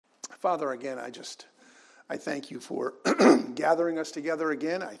Father, again, I thank you for gathering us together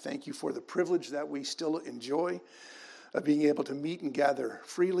again. I thank you for the privilege that we still enjoy of being able to meet and gather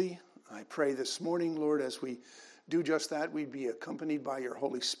freely. I pray this morning, Lord, as we do just that, we'd be accompanied by your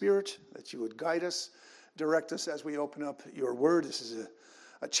Holy Spirit, that you would guide us, direct us as we open up your word. This is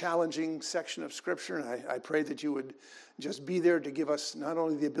a challenging section of Scripture, and I pray that you would just be there to give us not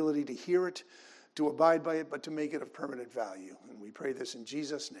only the ability to hear it, to abide by it, but to make it of permanent value. And we pray this in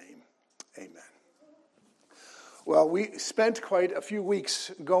Jesus' name. Amen. Well, we spent quite a few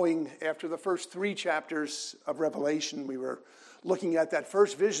weeks going after the first 3 chapters of Revelation. We were looking at that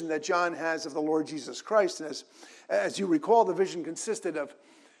first vision that John has of the Lord Jesus Christ. And as you recall, the vision consisted of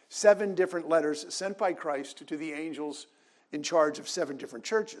 7 different letters sent by Christ to the angels in charge of 7 different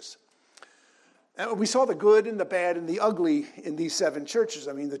churches. And we saw the good and the bad and the ugly in these 7 churches.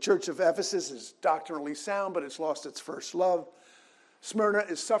 I mean, the church of Ephesus is doctrinally sound, but it's lost its first love. Smyrna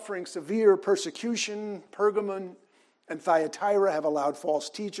is suffering severe persecution. Pergamon and Thyatira have allowed false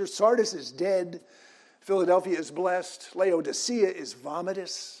teachers. Sardis is dead. Philadelphia is blessed. Laodicea is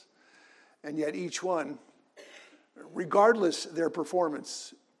vomitous. And yet each one, regardless their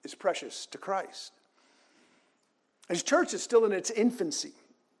performance, is precious to Christ. His church is still in its infancy,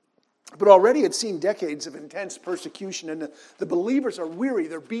 but already it's seen decades of intense persecution, and the believers are weary.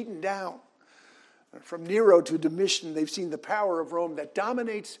 They're beaten down. From Nero to Domitian, they've seen the power of Rome that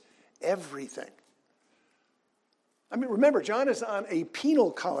dominates everything. I mean, remember, John is on a penal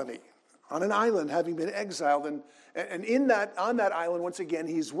colony, on an island, having been exiled, and on that island, once again,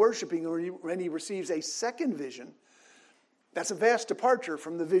 he's worshiping when he receives a second vision. That's a vast departure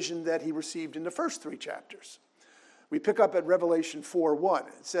from the vision that he received in the first 3 chapters. We pick up at Revelation 4:1.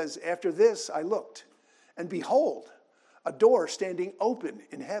 It says, "After this I looked, and behold, a door standing open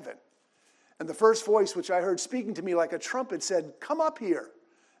in heaven. And the first voice which I heard speaking to me like a trumpet said, 'Come up here,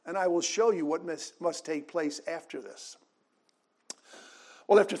 and I will show you what must take place after this.'"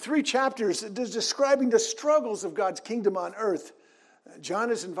 Well, after 3 chapters describing the struggles of God's kingdom on earth, John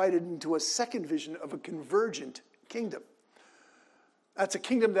is invited into a second vision of a convergent kingdom. That's a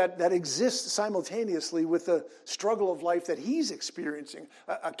kingdom that exists simultaneously with the struggle of life that he's experiencing.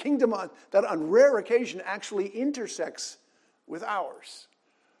 A kingdom that on rare occasion actually intersects with ours.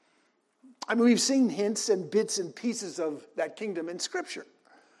 I mean, we've seen hints and bits and pieces of that kingdom in Scripture.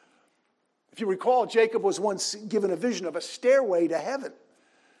 If you recall, Jacob was once given a vision of a stairway to heaven.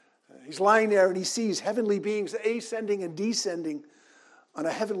 He's lying there and he sees heavenly beings ascending and descending on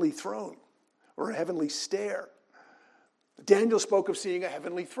a heavenly throne or a heavenly stair. Daniel spoke of seeing a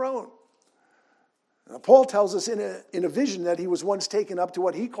heavenly throne. Now, Paul tells us in a vision that he was once taken up to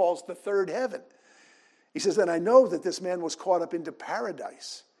what he calls the third heaven. He says, "And I know that this man was caught up into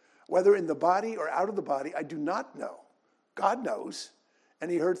paradise. Whether in the body or out of the body, I do not know. God knows,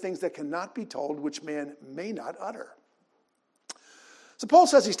 and he heard things that cannot be told, which man may not utter." So Paul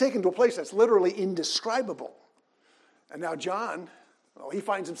says he's taken to a place that's literally indescribable. And now John, he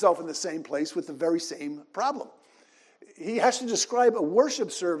finds himself in the same place with the very same problem. He has to describe a worship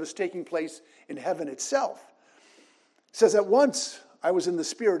service taking place in heaven itself. It says, "At once I was in the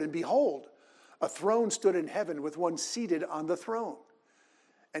Spirit, and behold, a throne stood in heaven with one seated on the throne.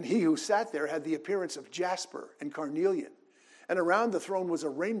 And he who sat there had the appearance of jasper and carnelian. And around the throne was a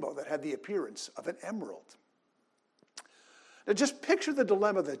rainbow that had the appearance of an emerald." Now just picture the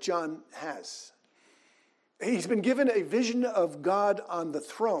dilemma that John has. He's been given a vision of God on the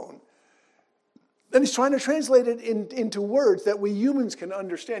throne. And he's trying to translate it into words that we humans can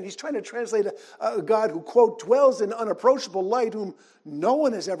understand. He's trying to translate a God who, quote, "dwells in unapproachable light, whom no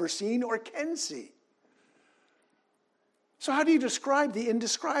one has ever seen or can see." So how do you describe the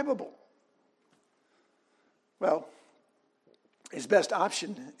indescribable? Well, his best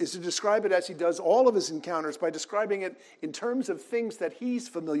option is to describe it as he does all of his encounters, by describing it in terms of things that he's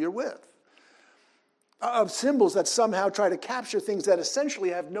familiar with, of symbols that somehow try to capture things that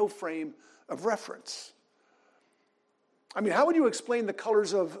essentially have no frame of reference. I mean, how would you explain the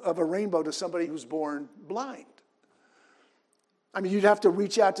colors of a rainbow to somebody who's born blind? I mean, you'd have to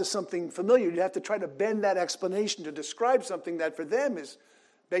reach out to something familiar. You'd have to try to bend that explanation to describe something that for them is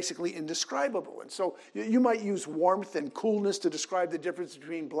basically indescribable. And so you might use warmth and coolness to describe the difference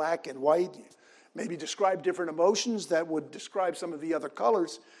between black and white. Maybe describe different emotions that would describe some of the other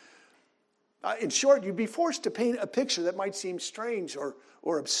colors. In short, you'd be forced to paint a picture that might seem strange or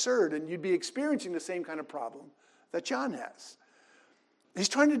absurd, and you'd be experiencing the same kind of problem that John has. He's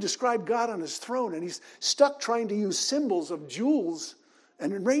trying to describe God on his throne, and he's stuck trying to use symbols of jewels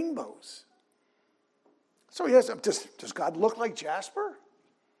and rainbows. So he asks, does God look like jasper?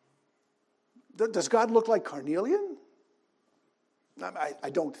 Does God look like carnelian? I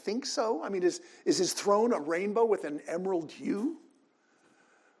don't think so. I mean, is his throne a rainbow with an emerald hue?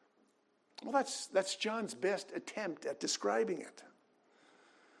 Well, that's John's best attempt at describing it.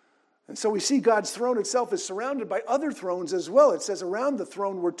 And so we see God's throne itself is surrounded by other thrones as well. It says around the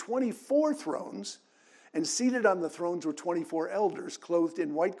throne were 24 thrones, and seated on the thrones were 24 elders, clothed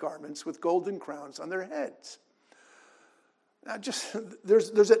in white garments with golden crowns on their heads. Now,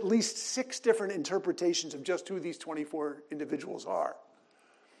 there's at least 6 different interpretations of just who these 24 individuals are.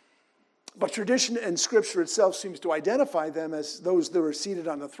 But tradition and Scripture itself seems to identify them as those that are seated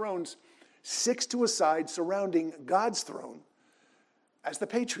on the thrones, 6 to a side surrounding God's throne, as the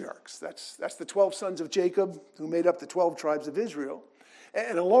patriarchs. That's the 12 sons of Jacob who made up the 12 tribes of Israel.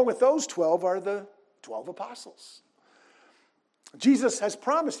 And along with those 12 are the 12 apostles. Jesus has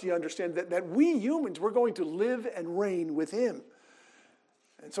promised, you understand, that we humans, we're going to live and reign with him.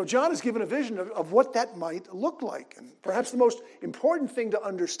 And so John has given a vision of what that might look like. And perhaps the most important thing to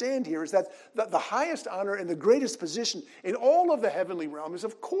understand here is that the highest honor and the greatest position in all of the heavenly realm is,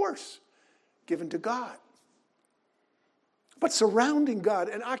 of course, given to God. But surrounding God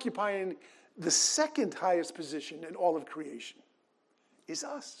and occupying the second highest position in all of creation is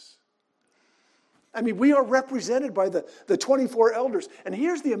us. I mean, we are represented by the 24 elders. And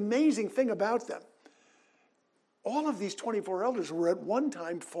here's the amazing thing about them. All of these 24 elders were at one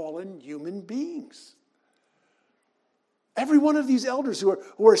time fallen human beings. Every one of these elders who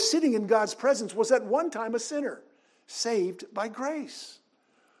are sitting in God's presence was at one time a sinner, saved by grace.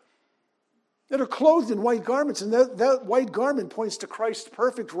 That are clothed in white garments, and that white garment points to Christ's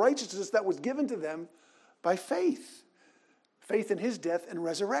perfect righteousness that was given to them by faith. Faith in his death and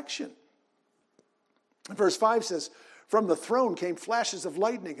resurrection. Verse 5 says, from the throne came flashes of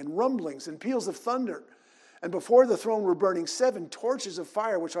lightning and rumblings and peals of thunder. And before the throne were burning 7 torches of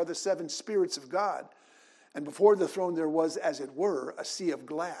fire, which are the 7 spirits of God. And before the throne there was, as it were, a sea of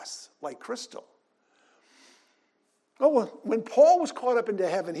glass, like crystal. Oh, when Paul was caught up into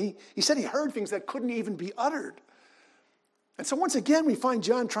heaven, he said he heard things that couldn't even be uttered. And so once again, we find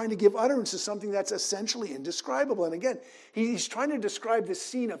John trying to give utterance to something that's essentially indescribable. And again, he's trying to describe this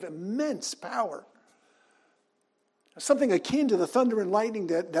scene of immense power. Something akin to the thunder and lightning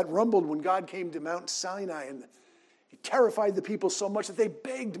that rumbled when God came to Mount Sinai. And he terrified the people so much that they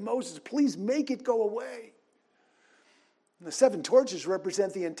begged Moses, please make it go away. And the 7 torches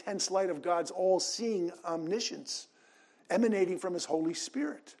represent the intense light of God's all-seeing omniscience, emanating from his Holy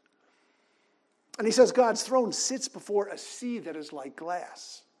Spirit. And he says God's throne sits before a sea that is like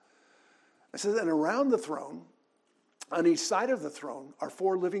glass. It says, and around the throne, on each side of the throne, are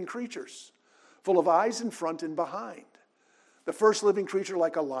 4 living creatures, full of eyes in front and behind. The first living creature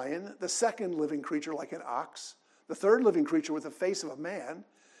like a lion, the second living creature like an ox, the third living creature with the face of a man,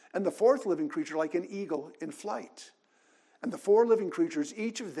 and the fourth living creature like an eagle in flight. And the 4 living creatures,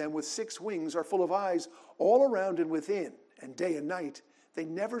 each of them with 6 wings, are full of eyes all around and within, and day and night they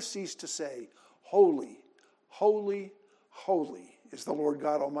never cease to say, holy, holy, holy is the Lord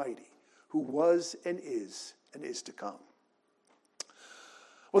God Almighty, who was and is to come.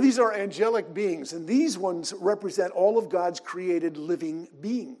 Well, these are angelic beings, and these ones represent all of God's created living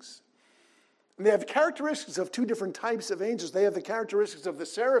beings. And they have characteristics of 2 different types of angels. They have the characteristics of the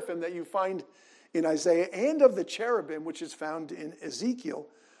seraphim that you find in Isaiah and of the cherubim, which is found in Ezekiel.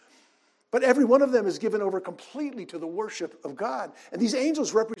 But every one of them is given over completely to the worship of God. And these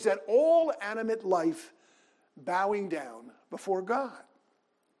angels represent all animate life bowing down before God.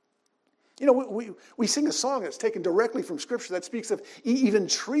 You know, we sing a song that's taken directly from Scripture that speaks of even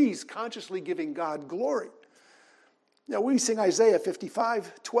trees consciously giving God glory. Now, we sing Isaiah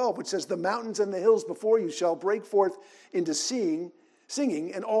 55:12, which says, the mountains and the hills before you shall break forth into singing,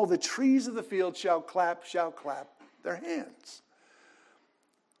 and all the trees of the field shall clap their hands.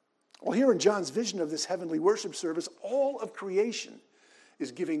 Well, here in John's vision of this heavenly worship service, all of creation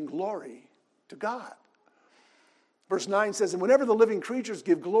is giving glory to God. Verse 9 says, and whenever the living creatures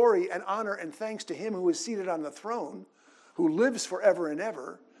give glory and honor and thanks to him who is seated on the throne, who lives forever and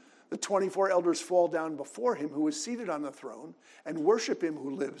ever, the 24 elders fall down before him who is seated on the throne and worship him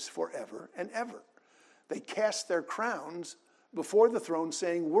who lives forever and ever. They cast their crowns before the throne,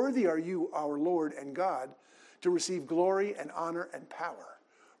 saying, worthy are you, our Lord and God, to receive glory and honor and power.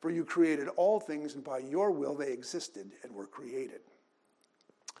 For you created all things, and by your will they existed and were created.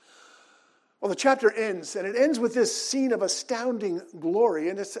 Well, the chapter ends, and it ends with this scene of astounding glory,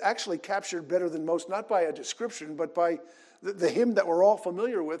 and it's actually captured better than most, not by a description, but by the hymn that we're all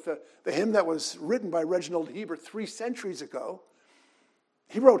familiar with, the hymn that was written by Reginald Heber 3 centuries ago.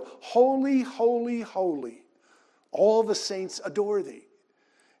 He wrote, holy, holy, holy, all the saints adore thee.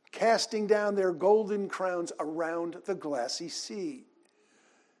 casting down their golden crowns around the glassy sea.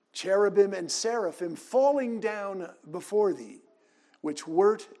 Cherubim and seraphim falling down before thee, which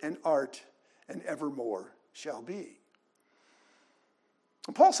wert and art and evermore shall be.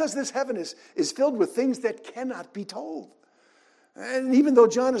 And Paul says this heaven is filled with things that cannot be told. And even though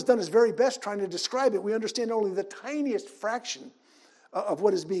John has done his very best trying to describe it, we understand only the tiniest fraction of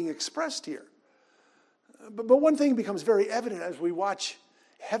what is being expressed here. But one thing becomes very evident as we watch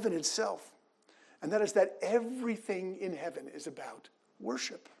heaven itself, and that is that everything in heaven is about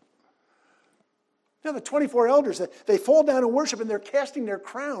worship. Now, the 24 elders, they fall down and worship, and they're casting their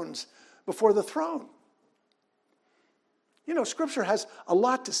crowns before the throne. You know, Scripture has a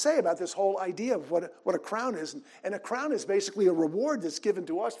lot to say about this whole idea of what a crown is. And a crown is basically a reward that's given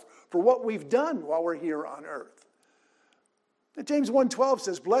to us for what we've done while we're here on earth. And James 1:12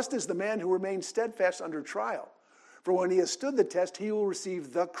 says, "Blessed is the man who remains steadfast under trial. For when he has stood the test, he will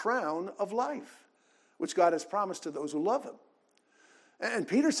receive the crown of life, which God has promised to those who love him." And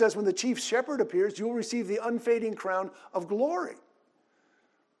Peter says, when the chief shepherd appears, you will receive the unfading crown of glory.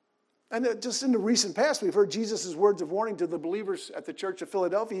 And just in the recent past, we've heard Jesus' words of warning to the believers at the church of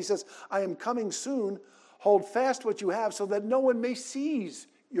Philadelphia. He says, "I am coming soon. Hold fast what you have so that no one may seize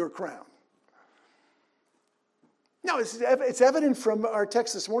your crown." Now, it's evident from our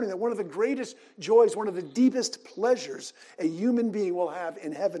text this morning that one of the greatest joys, one of the deepest pleasures a human being will have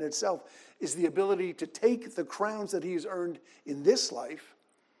in heaven itself is the ability to take the crowns that he has earned in this life,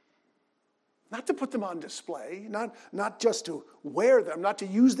 not to put them on display, not just to wear them, not to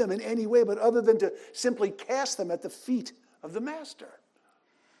use them in any way, but other than to simply cast them at the feet of the Master.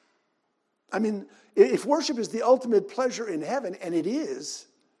 I mean, if worship is the ultimate pleasure in heaven, and it is,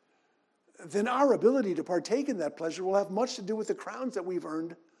 then our ability to partake in that pleasure will have much to do with the crowns that we've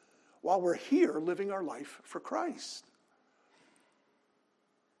earned while we're here living our life for Christ.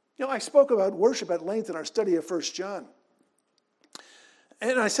 You know, I spoke about worship at length in our study of 1 John.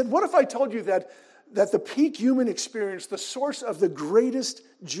 And I said, what if I told you that the peak human experience, the source of the greatest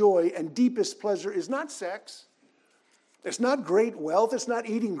joy and deepest pleasure is not sex, it's not great wealth, it's not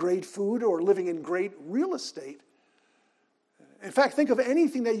eating great food or living in great real estate. In fact, think of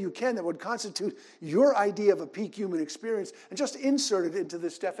anything that you can that would constitute your idea of a peak human experience and just insert it into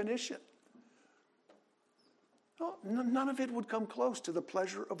this definition. Well, none of it would come close to the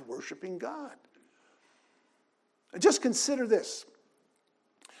pleasure of worshiping God. And just consider this.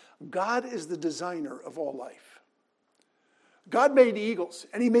 God is the designer of all life. God made eagles,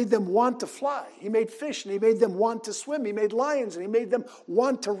 and he made them want to fly. He made fish, and he made them want to swim. He made lions, and he made them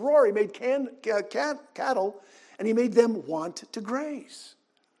want to roar. He made cattle, and he made them want to graze.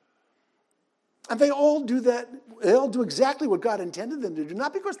 And they all do that. They all do exactly what God intended them to do,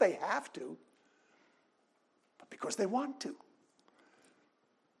 not because they have to, but because they want to.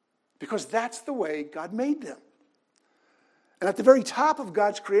 Because that's the way God made them. And at the very top of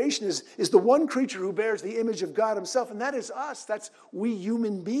God's creation is the one creature who bears the image of God himself, and that is us. That's we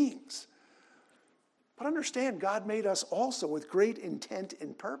human beings. But understand, God made us also with great intent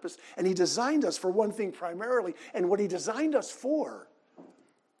and purpose, and he designed us for one thing primarily, and what he designed us for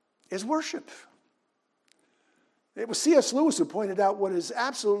is worship. It was C.S. Lewis who pointed out what is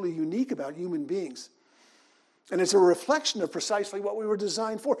absolutely unique about human beings, and it's a reflection of precisely what we were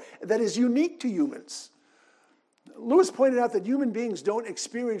designed for, that is unique to humans. Lewis pointed out that human beings don't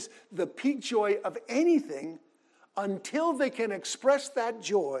experience the peak joy of anything until they can express that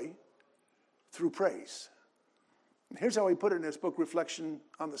joy through praise. And here's how he put it in his book, Reflection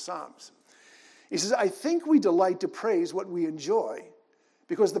on the Psalms. He says, "I think we delight to praise what we enjoy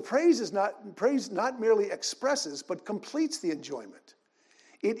because the praise not merely expresses but completes the enjoyment.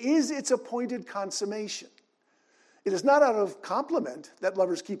 It is its appointed consummation. It is not out of compliment that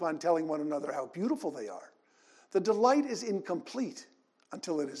lovers keep on telling one another how beautiful they are. The delight is incomplete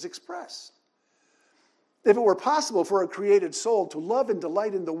until it is expressed. If it were possible for a created soul to love and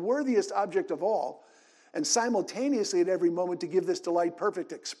delight in the worthiest object of all, and simultaneously at every moment to give this delight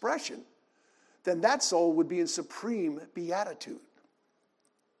perfect expression, then that soul would be in supreme beatitude."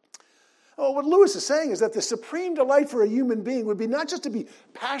 Oh, what Lewis is saying is that the supreme delight for a human being would be not just to be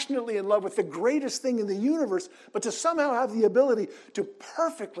passionately in love with the greatest thing in the universe, but to somehow have the ability to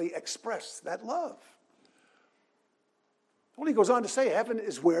perfectly express that love. Well, he goes on to say, heaven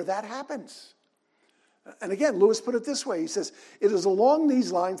is where that happens. And again, Lewis put it this way. He says, "It is along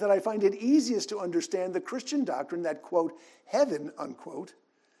these lines that I find it easiest to understand the Christian doctrine that, quote, heaven, unquote,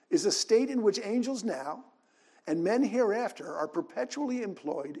 is a state in which angels now and men hereafter are perpetually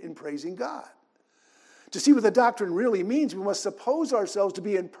employed in praising God. To see what the doctrine really means, we must suppose ourselves to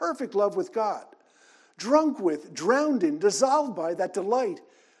be in perfect love with God, drunk with, drowned in, dissolved by that delight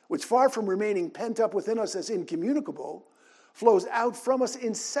which far from remaining pent up within us as incommunicable, flows out from us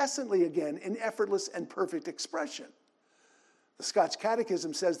incessantly again in effortless and perfect expression. The Scotch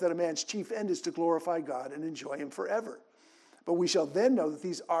Catechism says that a man's chief end is to glorify God and enjoy him forever. But we shall then know that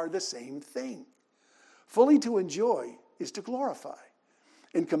these are the same thing. Fully to enjoy is to glorify.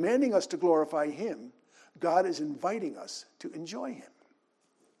 In commanding us to glorify him, God is inviting us to enjoy him.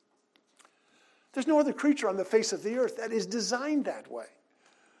 There's no other creature on the face of the earth that is designed that way.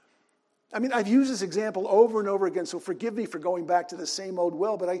 I mean, I've used this example over and over again, so forgive me for going back to the same old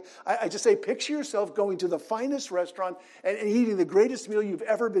well, but I just say, picture yourself going to the finest restaurant and eating the greatest meal you've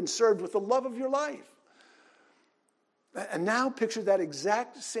ever been served with the love of your life. And now picture that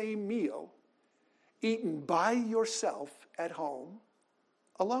exact same meal eaten by yourself at home,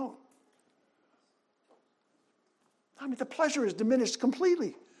 alone. I mean, the pleasure is diminished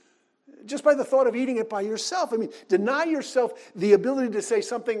completely. Just by the thought of eating it by yourself. I mean, deny yourself the ability to say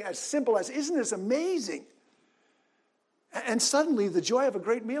something as simple as, isn't this amazing? And suddenly the joy of a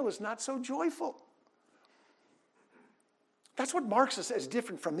great meal is not so joyful. That's what marks us as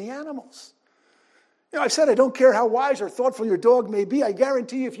different from the animals. You know, I've said I don't care how wise or thoughtful your dog may be. I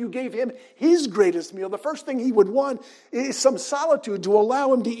guarantee if you gave him his greatest meal, the first thing he would want is some solitude to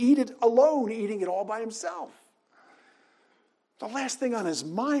allow him to eat it alone, eating it all by himself. The last thing on his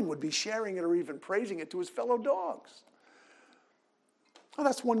mind would be sharing it or even praising it to his fellow dogs. Well,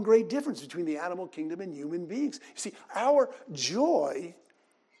 that's one great difference between the animal kingdom and human beings. You see, our joy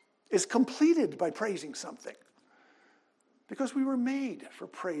is completed by praising something because we were made for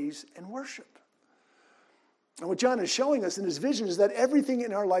praise and worship. And what John is showing us in his vision is that everything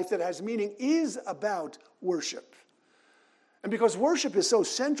in our life that has meaning is about worship. And because worship is so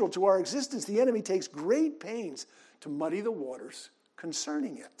central to our existence, the enemy takes great pains to muddy the waters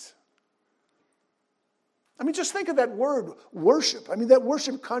concerning it. I mean, just think of that word, worship. I mean, that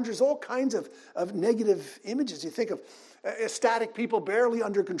worship conjures all kinds of negative images. You think of ecstatic people barely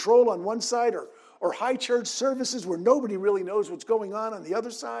under control on one side, or high church services where nobody really knows what's going on the other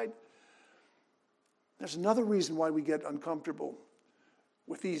side. There's another reason why we get uncomfortable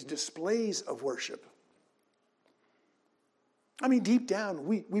with these displays of worship. I mean, deep down,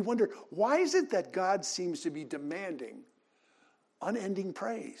 we wonder, why is it that God seems to be demanding unending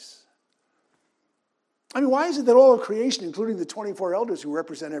praise? I mean, why is it that all of creation, including the 24 elders who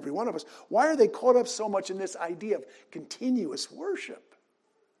represent every one of us, why are they caught up so much in this idea of continuous worship?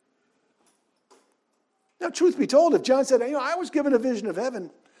 Now, truth be told, if John said, I was given a vision of heaven,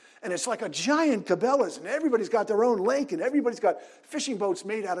 and it's like a giant Cabela's, and everybody's got their own lake, and everybody's got fishing boats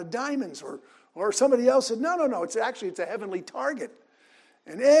made out of diamonds, or somebody else said, no, it's a heavenly Target.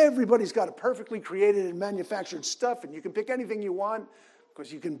 And everybody's got a perfectly created and manufactured stuff, and you can pick anything you want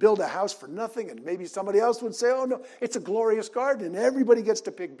because you can build a house for nothing. And maybe somebody else would say, oh, no, it's a glorious garden, and everybody gets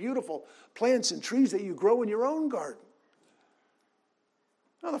to pick beautiful plants and trees that you grow in your own garden.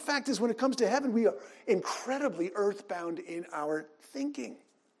 Now, the fact is, when it comes to heaven, we are incredibly earthbound in our thinking.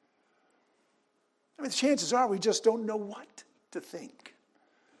 I mean, the chances are we just don't know what to think.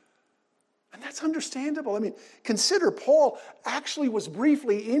 And that's understandable. I mean, consider Paul actually was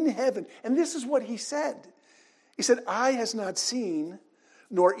briefly in heaven, and this is what he said. He said, eye has not seen,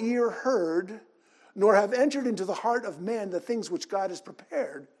 nor ear heard, nor have entered into the heart of man the things which God has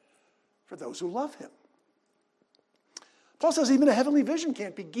prepared for those who love him. Paul says even a heavenly vision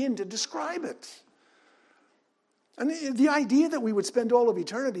can't begin to describe it. And the idea that we would spend all of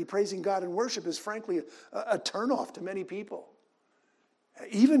eternity praising God in worship is frankly a turnoff to many people.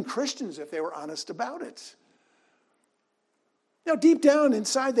 Even Christians, if they were honest about it. Now, deep down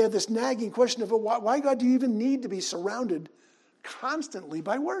inside, they have this nagging question of why, God, do you even need to be surrounded constantly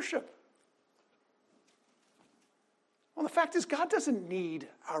by worship? Well, the fact is, God doesn't need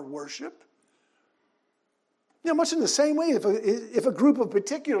our worship. You know, much in the same way, if a group of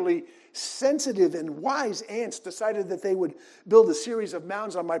particularly sensitive and wise ants decided that they would build a series of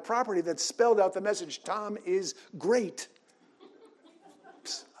mounds on my property that spelled out the message, Tom is great,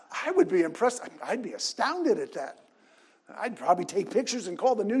 I would be impressed. I'd be astounded at that. I'd probably take pictures and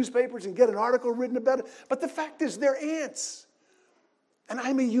call the newspapers and get an article written about it. But the fact is, they're ants. And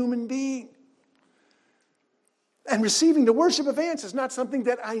I'm a human being. And receiving the worship of ants is not something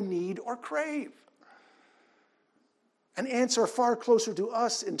that I need or crave. And ants are far closer to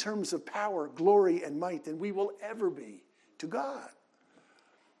us in terms of power, glory, and might than we will ever be to God.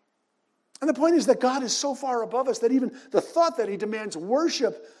 And the point is that God is so far above us that even the thought that he demands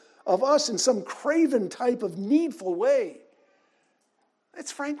worship of us in some craven type of needful way,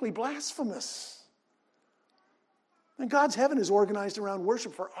 it's frankly blasphemous. And God's heaven is organized around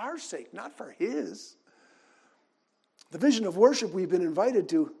worship for our sake, not for his. The vision of worship we've been invited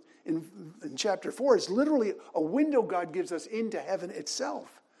to in chapter 4 is literally a window God gives us into heaven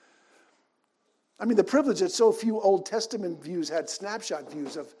itself. I mean, the privilege that so few Old Testament views had snapshot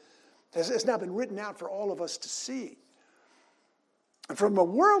views of has now been written out for all of us to see. And from a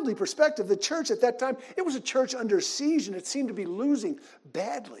worldly perspective, the church at that time, it was a church under siege, and it seemed to be losing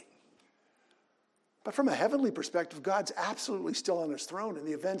badly. But from a heavenly perspective, God's absolutely still on his throne, and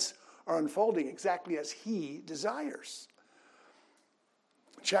the events are unfolding exactly as he desires.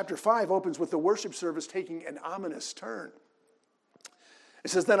 Chapter 5 opens with the worship service taking an ominous turn. It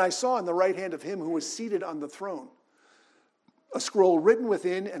says, "Then I saw in the right hand of him who was seated on the throne a scroll written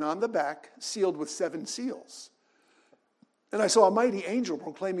within and on the back, sealed with 7 seals. And I saw a mighty angel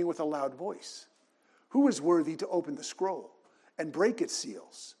proclaiming with a loud voice, 'Who is worthy to open the scroll and break its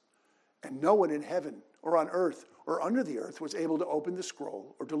seals?' And no one in heaven or on earth or under the earth was able to open the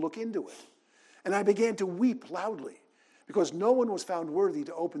scroll or to look into it. And I began to weep loudly, because no one was found worthy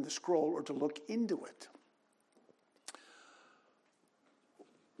to open the scroll or to look into it."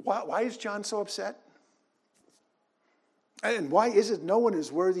 Why is John so upset? And why is it no one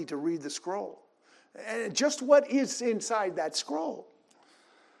is worthy to read the scroll? And just what is inside that scroll?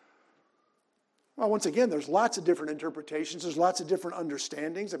 Well, once again, there's lots of different interpretations. There's lots of different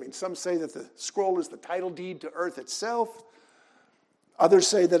understandings. I mean, some say that the scroll is the title deed to earth itself. Others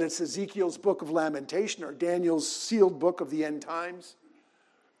say that it's Ezekiel's book of lamentation or Daniel's sealed book of the end times.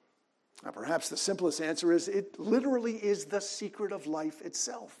 Now, perhaps the simplest answer is it literally is the secret of life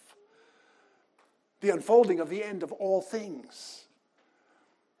itself. The unfolding of the end of all things.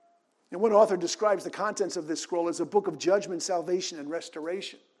 And one author describes the contents of this scroll as a book of judgment, salvation, and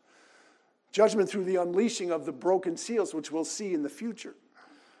restoration. Judgment through the unleashing of the broken seals, which we'll see in the future.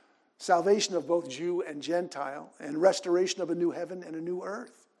 Salvation of both Jew and Gentile, and restoration of a new heaven and a new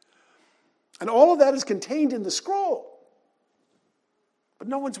earth. And all of that is contained in the scroll. But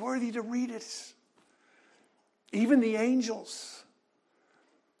no one's worthy to read it. Even the angels.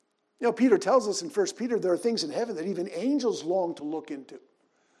 You know, Peter tells us in 1 Peter there are things in heaven that even angels long to look into,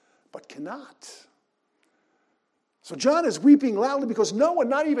 but cannot. So John is weeping loudly because no one,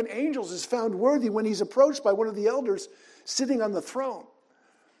 not even angels, is found worthy when he's approached by one of the elders sitting on the throne.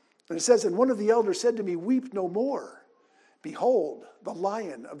 And it says, "And one of the elders said to me, 'Weep no more. Behold, the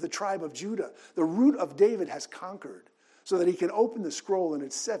Lion of the tribe of Judah, the Root of David, has conquered, so that he can open the scroll and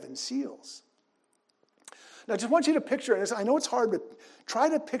its 7 seals.'" Now, I just want you to picture, and I know it's hard, but try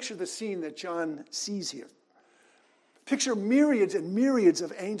to picture the scene that John sees here. Picture myriads and myriads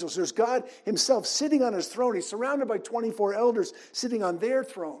of angels. There's God himself sitting on his throne. He's surrounded by 24 elders sitting on their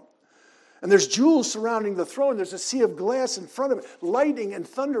throne. And there's jewels surrounding the throne. There's a sea of glass in front of it. Lightning and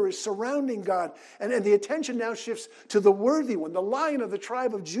thunder is surrounding God. And the attention now shifts to the worthy one, the Lion of the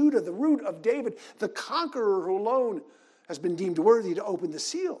tribe of Judah, the Root of David, the conqueror who alone has been deemed worthy to open the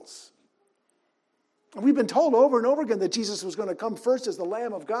seals. And we've been told over and over again that Jesus was going to come first as the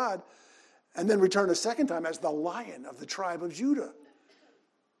Lamb of God and then return a second time as the Lion of the tribe of Judah.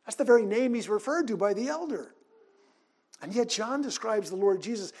 That's the very name he's referred to by the elder. And yet John describes the Lord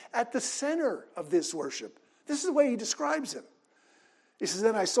Jesus at the center of this worship. This is the way he describes him. He says,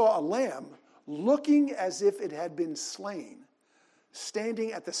 "Then I saw a lamb looking as if it had been slain,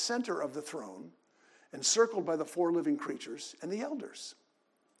 standing at the center of the throne, encircled by the 4 living creatures and the elders."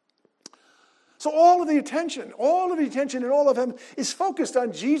 So all of the attention in all of him is focused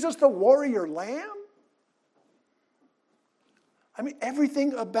on Jesus, the warrior lamb. I mean,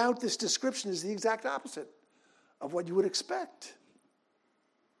 everything about this description is the exact opposite of what you would expect.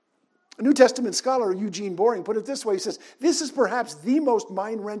 A New Testament scholar, Eugene Boring, put it this way. He says, "This is perhaps the most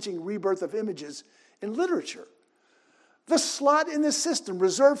mind-wrenching rebirth of images in literature. The slot in the system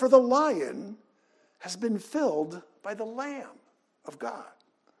reserved for the lion has been filled by the Lamb of God."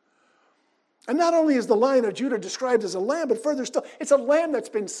 And not only is the Lion of Judah described as a lamb, but further still, it's a lamb that's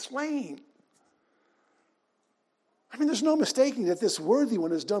been slain. I mean, there's no mistaking that this worthy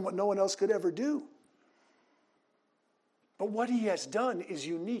one has done what no one else could ever do. But what he has done is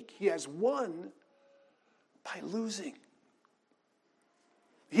unique. He has won by losing.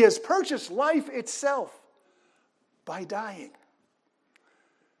 He has purchased life itself by dying.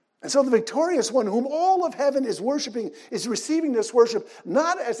 And so the victorious one, whom all of heaven is worshiping, is receiving this worship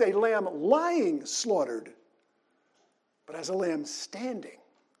not as a lamb lying slaughtered, but as a lamb standing,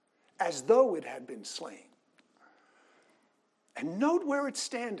 as though it had been slain. And note where it's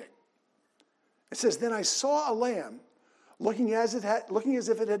standing. It says, "Then I saw a lamb, looking as if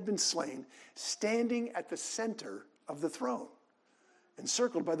it had been slain, standing at the center of the throne,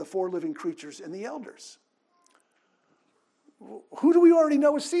 encircled by the 4 living creatures and the elders." Who do we already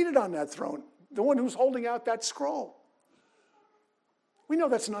know is seated on that throne? The one who's holding out that scroll. We know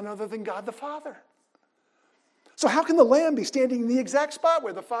that's none other than God the Father. So how can the Lamb be standing in the exact spot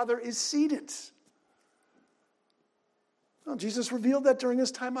where the Father is seated? Well, Jesus revealed that during his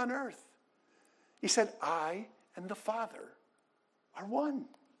time on earth. He said, I and the Father are one.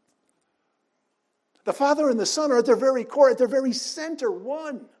 The Father and the Son are at their very core, at their very center,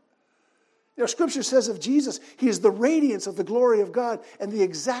 one. Scripture says of Jesus, he is the radiance of the glory of God and the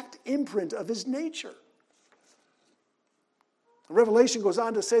exact imprint of his nature. Revelation goes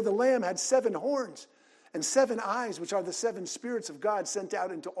on to say the Lamb had 7 horns and 7 eyes, which are the 7 spirits of God sent out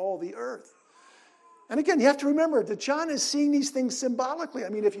into all the earth. And again, you have to remember that John is seeing these things symbolically. I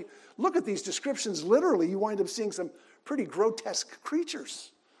mean, if you look at these descriptions literally, you wind up seeing some pretty grotesque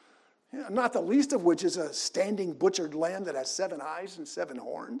creatures. Not the least of which is a standing butchered lamb that has 7 eyes and 7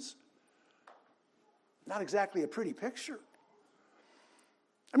 horns. Not exactly a pretty picture.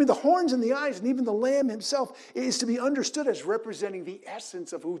 I mean, the horns and the eyes and even the lamb himself is to be understood as representing the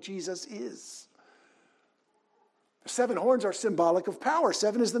essence of who Jesus is. The 7 horns are symbolic of power.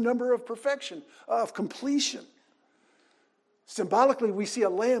 7 is the number of perfection, of completion. Symbolically, we see a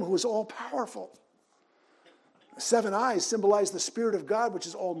lamb who is all-powerful. 7 eyes symbolize the Spirit of God, which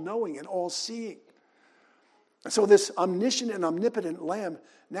is all-knowing and all-seeing. And so this omniscient and omnipotent Lamb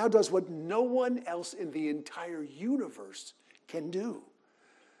now does what no one else in the entire universe can do.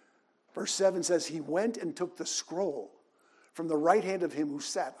 Verse 7 says, he went and took the scroll from the right hand of him who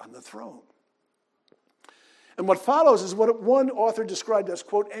sat on the throne. And what follows is what one author described as,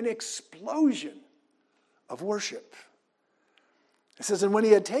 quote, an explosion of worship. It says, and when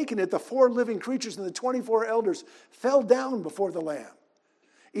he had taken it, the 4 living creatures and the 24 elders fell down before the Lamb.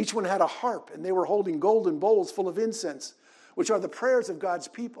 Each one had a harp, and they were holding golden bowls full of incense, which are the prayers of God's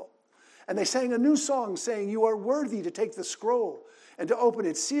people. And they sang a new song, saying, you are worthy to take the scroll and to open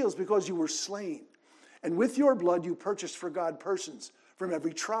its seals because you were slain. And with your blood you purchased for God persons from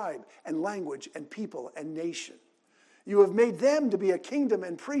every tribe and language and people and nation. You have made them to be a kingdom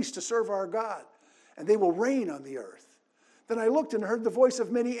and priests to serve our God, and they will reign on the earth. Then I looked and heard the voice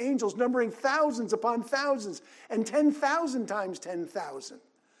of many angels, numbering thousands upon thousands, and 10,000 times 10,000.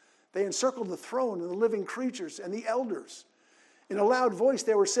 They encircled the throne and the living creatures and the elders. In a loud voice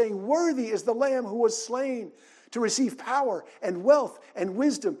they were saying, worthy is the Lamb who was slain to receive power and wealth and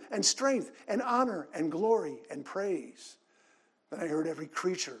wisdom and strength and honor and glory and praise. Then I heard every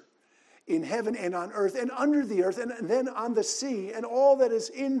creature in heaven and on earth and under the earth and then on the sea and all that is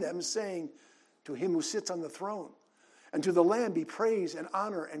in them saying, to him who sits on the throne and to the Lamb be praise and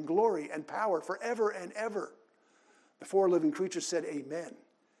honor and glory and power forever and ever. The 4 living creatures said, amen.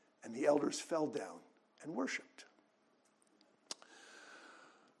 And the elders fell down and worshiped.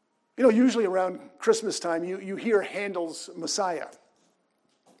 Usually around Christmas time, you hear Handel's Messiah.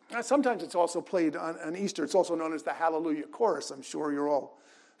 Sometimes it's also played on Easter. It's also known as the Hallelujah Chorus. I'm sure you're all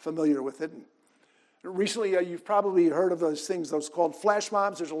familiar with it. And recently, you've probably heard of those things, those called flash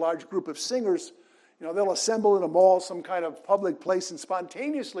mobs. There's a large group of singers. They'll assemble in a mall, some kind of public place, and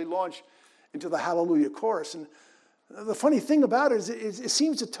spontaneously launch into the Hallelujah Chorus. And the funny thing about it is it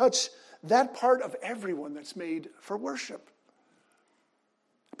seems to touch that part of everyone that's made for worship.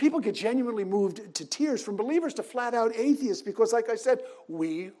 People get genuinely moved to tears, from believers to flat-out atheists, because, like I said,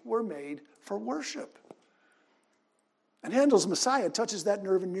 we were made for worship. And Handel's Messiah touches that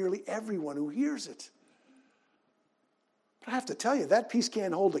nerve in nearly everyone who hears it. But I have to tell you, that piece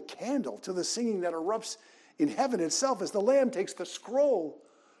can't hold a candle to the singing that erupts in heaven itself as the Lamb takes the scroll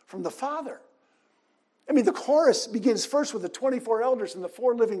from the Father. I mean, the chorus begins first with the 24 elders and the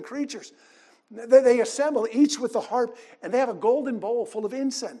 4 living creatures. They assemble, each with the harp, and they have a golden bowl full of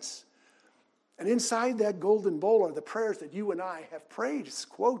incense. And inside that golden bowl are the prayers that you and I have prayed. It's,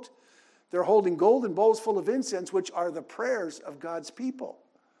 quote, they're holding golden bowls full of incense, which are the prayers of God's people.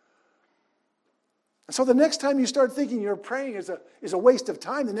 And so the next time you start thinking your praying is a waste of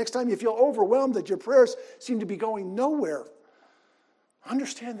time, the next time you feel overwhelmed that your prayers seem to be going nowhere,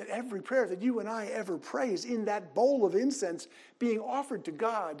 understand that every prayer that you and I ever pray is in that bowl of incense being offered to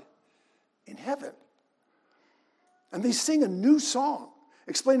God in heaven. And they sing a new song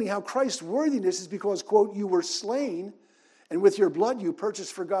explaining how Christ's worthiness is because, quote, you were slain, and with your blood you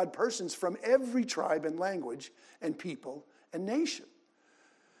purchased for God persons from every tribe and language and people and nation.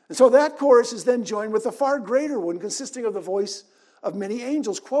 And so that chorus is then joined with a far greater one consisting of the voice of many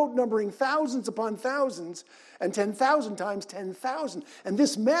angels, quote, numbering thousands upon thousands and 10,000 times 10,000. And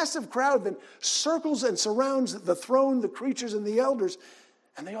this massive crowd then circles and surrounds the throne, the creatures, and the elders,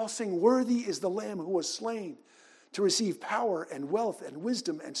 and they all sing, worthy is the Lamb who was slain to receive power and wealth and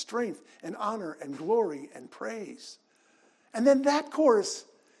wisdom and strength and honor and glory and praise. And then that chorus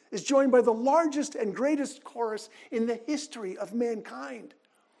is joined by the largest and greatest chorus in the history of mankind.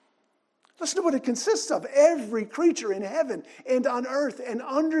 Listen to what it consists of. Every creature in heaven and on earth and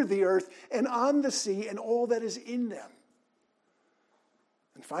under the earth and on the sea and all that is in them.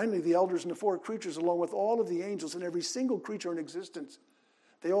 And finally, the elders and the four creatures, along with all of the angels and every single creature in existence,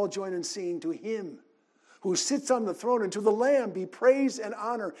 they all join in singing, to him who sits on the throne and to the Lamb be praise and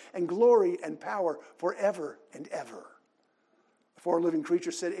honor and glory and power forever and ever. The four living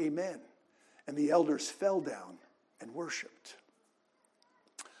creatures said, amen. And the elders fell down and worshiped.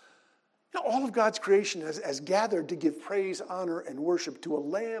 Now, all of God's creation has gathered to give praise, honor, and worship to a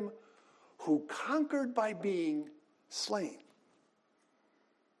Lamb who conquered by being slain.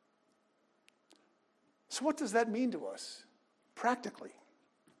 So what does that mean to us practically?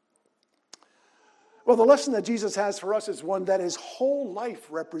 Well, the lesson that Jesus has for us is one that his whole life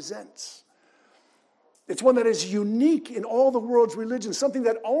represents. It's one that is unique in all the world's religions, something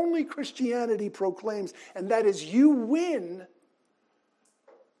that only Christianity proclaims, and that is you win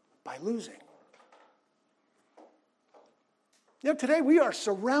by losing. Today we are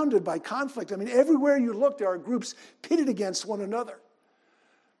surrounded by conflict. Everywhere you look, there are groups pitted against one another.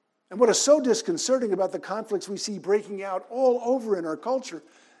 And what is so disconcerting about the conflicts we see breaking out all over in our culture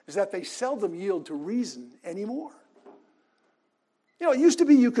is that they seldom yield to reason anymore. It used to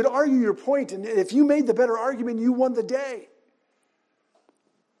be you could argue your point, and if you made the better argument, you won the day.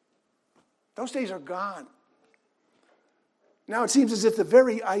 Those days are gone. Now it seems as if the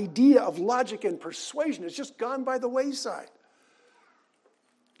very idea of logic and persuasion has just gone by the wayside.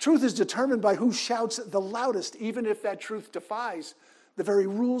 Truth is determined by who shouts the loudest, even if that truth defies the very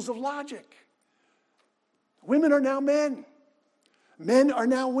rules of logic. Women are now men. Men are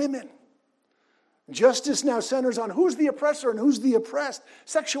now women. Justice now centers on who's the oppressor and who's the oppressed.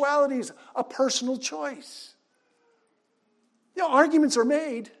 Sexuality is a personal choice. Arguments are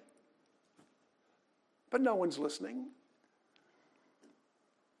made, but no one's listening.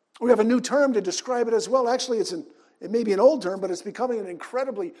 We have a new term to describe it as well. Actually, it may be an old term, but it's becoming an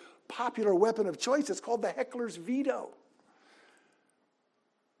incredibly popular weapon of choice. It's called the heckler's veto.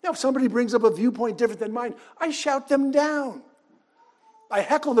 If somebody brings up a viewpoint different than mine, I shout them down. I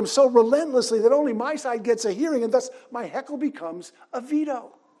heckle them so relentlessly that only my side gets a hearing, and thus my heckle becomes a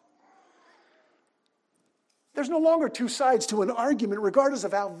veto. There's no longer two sides to an argument, regardless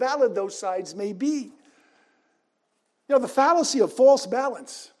of how valid those sides may be. The fallacy of false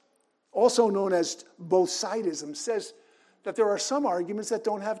balance, also known as both-sidism, says that there are some arguments that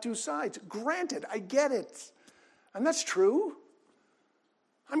don't have two sides. Granted, I get it. And that's true.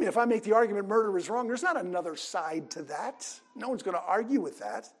 If I make the argument murder is wrong, there's not another side to that. No one's going to argue with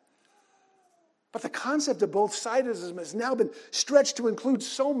that. But the concept of both-sidism has now been stretched to include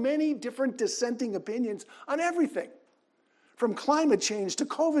so many different dissenting opinions on everything, from climate change to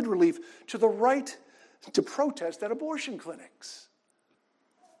COVID relief to the right to protest at abortion clinics.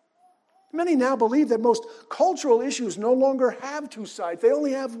 Many now believe that most cultural issues no longer have two sides. They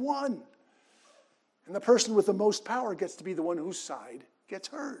only have one. And the person with the most power gets to be the one whose side gets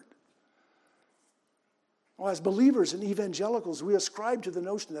heard. Well, as believers and evangelicals, we ascribe to the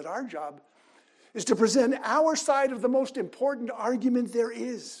notion that our job is to present our side of the most important argument there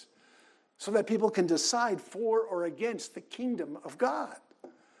is, so that people can decide for or against the kingdom of God.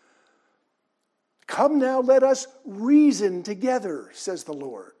 Come now, let us reason together, says the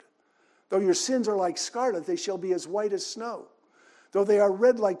Lord. Though your sins are like scarlet, they shall be as white as snow. Though they are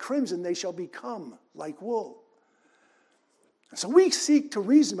red like crimson, they shall become like wool. And so we seek to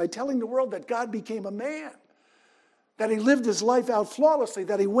reason by telling the world that God became a man, that he lived his life out flawlessly,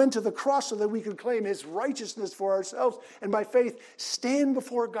 that he went to the cross so that we could claim his righteousness for ourselves, and by faith stand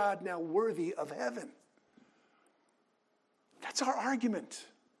before God now worthy of heaven. That's our argument.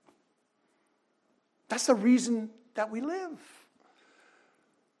 That's the reason that we live.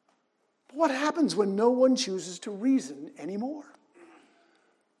 But what happens when no one chooses to reason anymore?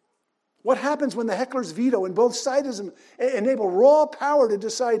 What happens when the heckler's veto and both-sidism enable raw power to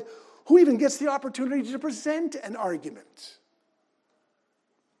decide who even gets the opportunity to present an argument?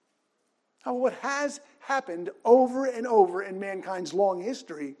 Now, what has happened over and over in mankind's long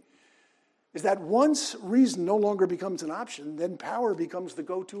history is that once reason no longer becomes an option, then power becomes the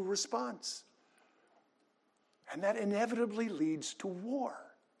go-to response. And that inevitably leads to war,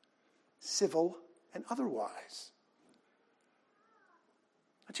 civil and otherwise.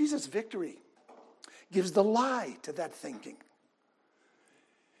 Jesus' victory gives the lie to that thinking.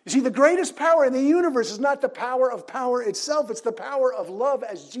 You see, the greatest power in the universe is not the power of power itself. It's the power of love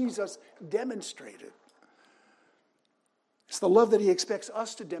as Jesus demonstrated. It's the love that he expects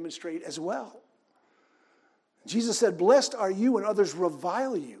us to demonstrate as well. Jesus said, "Blessed are you when others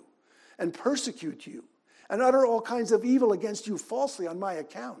revile you and persecute you and utter all kinds of evil against you falsely on my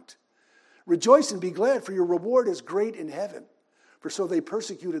account. Rejoice and be glad, for your reward is great in heaven. For so they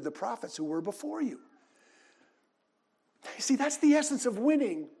persecuted the prophets who were before you." You see, that's the essence of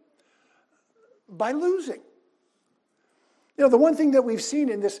winning by losing. You know, the one thing that we've seen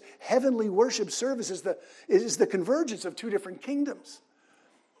in this heavenly worship service is the convergence of two different kingdoms.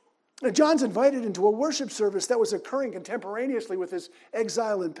 Now, John's invited into a worship service that was occurring contemporaneously with his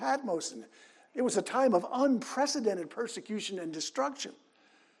exile in Patmos. And it was a time of unprecedented persecution and destruction.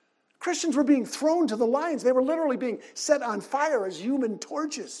 Christians were being thrown to the lions. They were literally being set on fire as human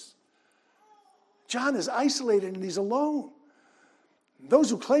torches. John is isolated and he's alone. Those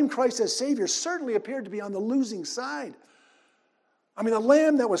who claim Christ as Savior certainly appeared to be on the losing side. I mean, the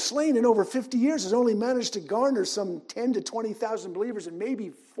lamb that was slain in over 50 years has only managed to garner some 10 to 20,000 believers in maybe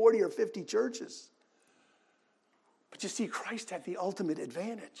 40 or 50 churches. But you see, Christ had the ultimate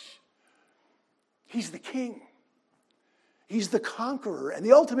advantage. He's the king. He's the conqueror. And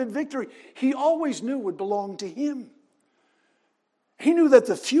the ultimate victory, he always knew would belong to him. He knew that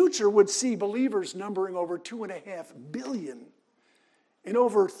the future would see believers numbering over 2.5 billion in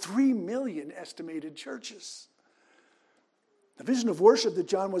over 3 million estimated churches. The vision of worship that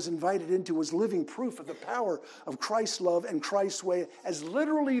John was invited into was living proof of the power of Christ's love and Christ's way as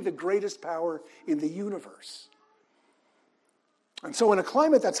literally the greatest power in the universe. And so in a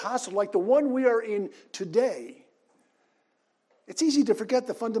climate that's hostile like the one we are in today, it's easy to forget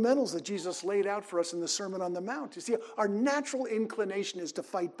the fundamentals that Jesus laid out for us in the Sermon on the Mount. You see, our natural inclination is to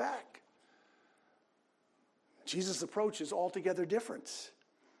fight back. Jesus' approach is altogether different.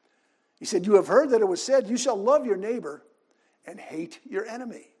 He said, "You have heard that it was said, 'You shall love your neighbor and hate your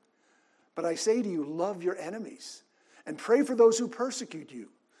enemy.' But I say to you, love your enemies and pray for those who persecute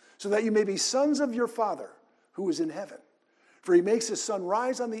you, so that you may be sons of your Father who is in heaven. For he makes his sun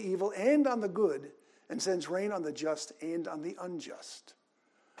rise on the evil and on the good, and sends rain on the just and on the unjust."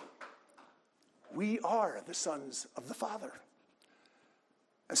 We are the sons of the Father.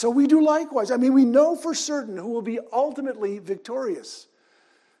 And so we do likewise. I mean, we know for certain who will be ultimately victorious.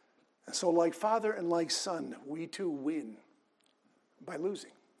 And so like father and like son, we too win by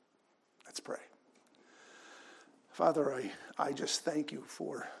losing. Let's pray. Father, I just thank you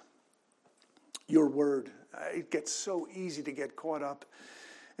for your word. It gets so easy to get caught up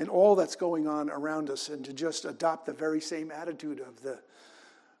in all that's going on around us and to just adopt the very same attitude of the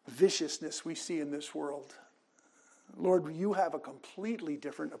viciousness we see in this world. Lord, you have a completely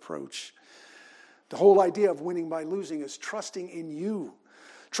different approach. The whole idea of winning by losing is trusting in you,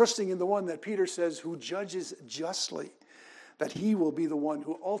 trusting in the one that Peter says who judges justly, that he will be the one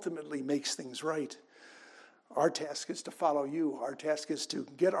who ultimately makes things right. Our task is to follow you. Our task is to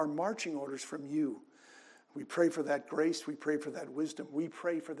get our marching orders from you. We pray for that grace. We pray for that wisdom. We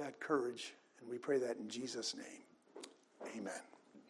pray for that courage. And we pray that in Jesus' name. Amen.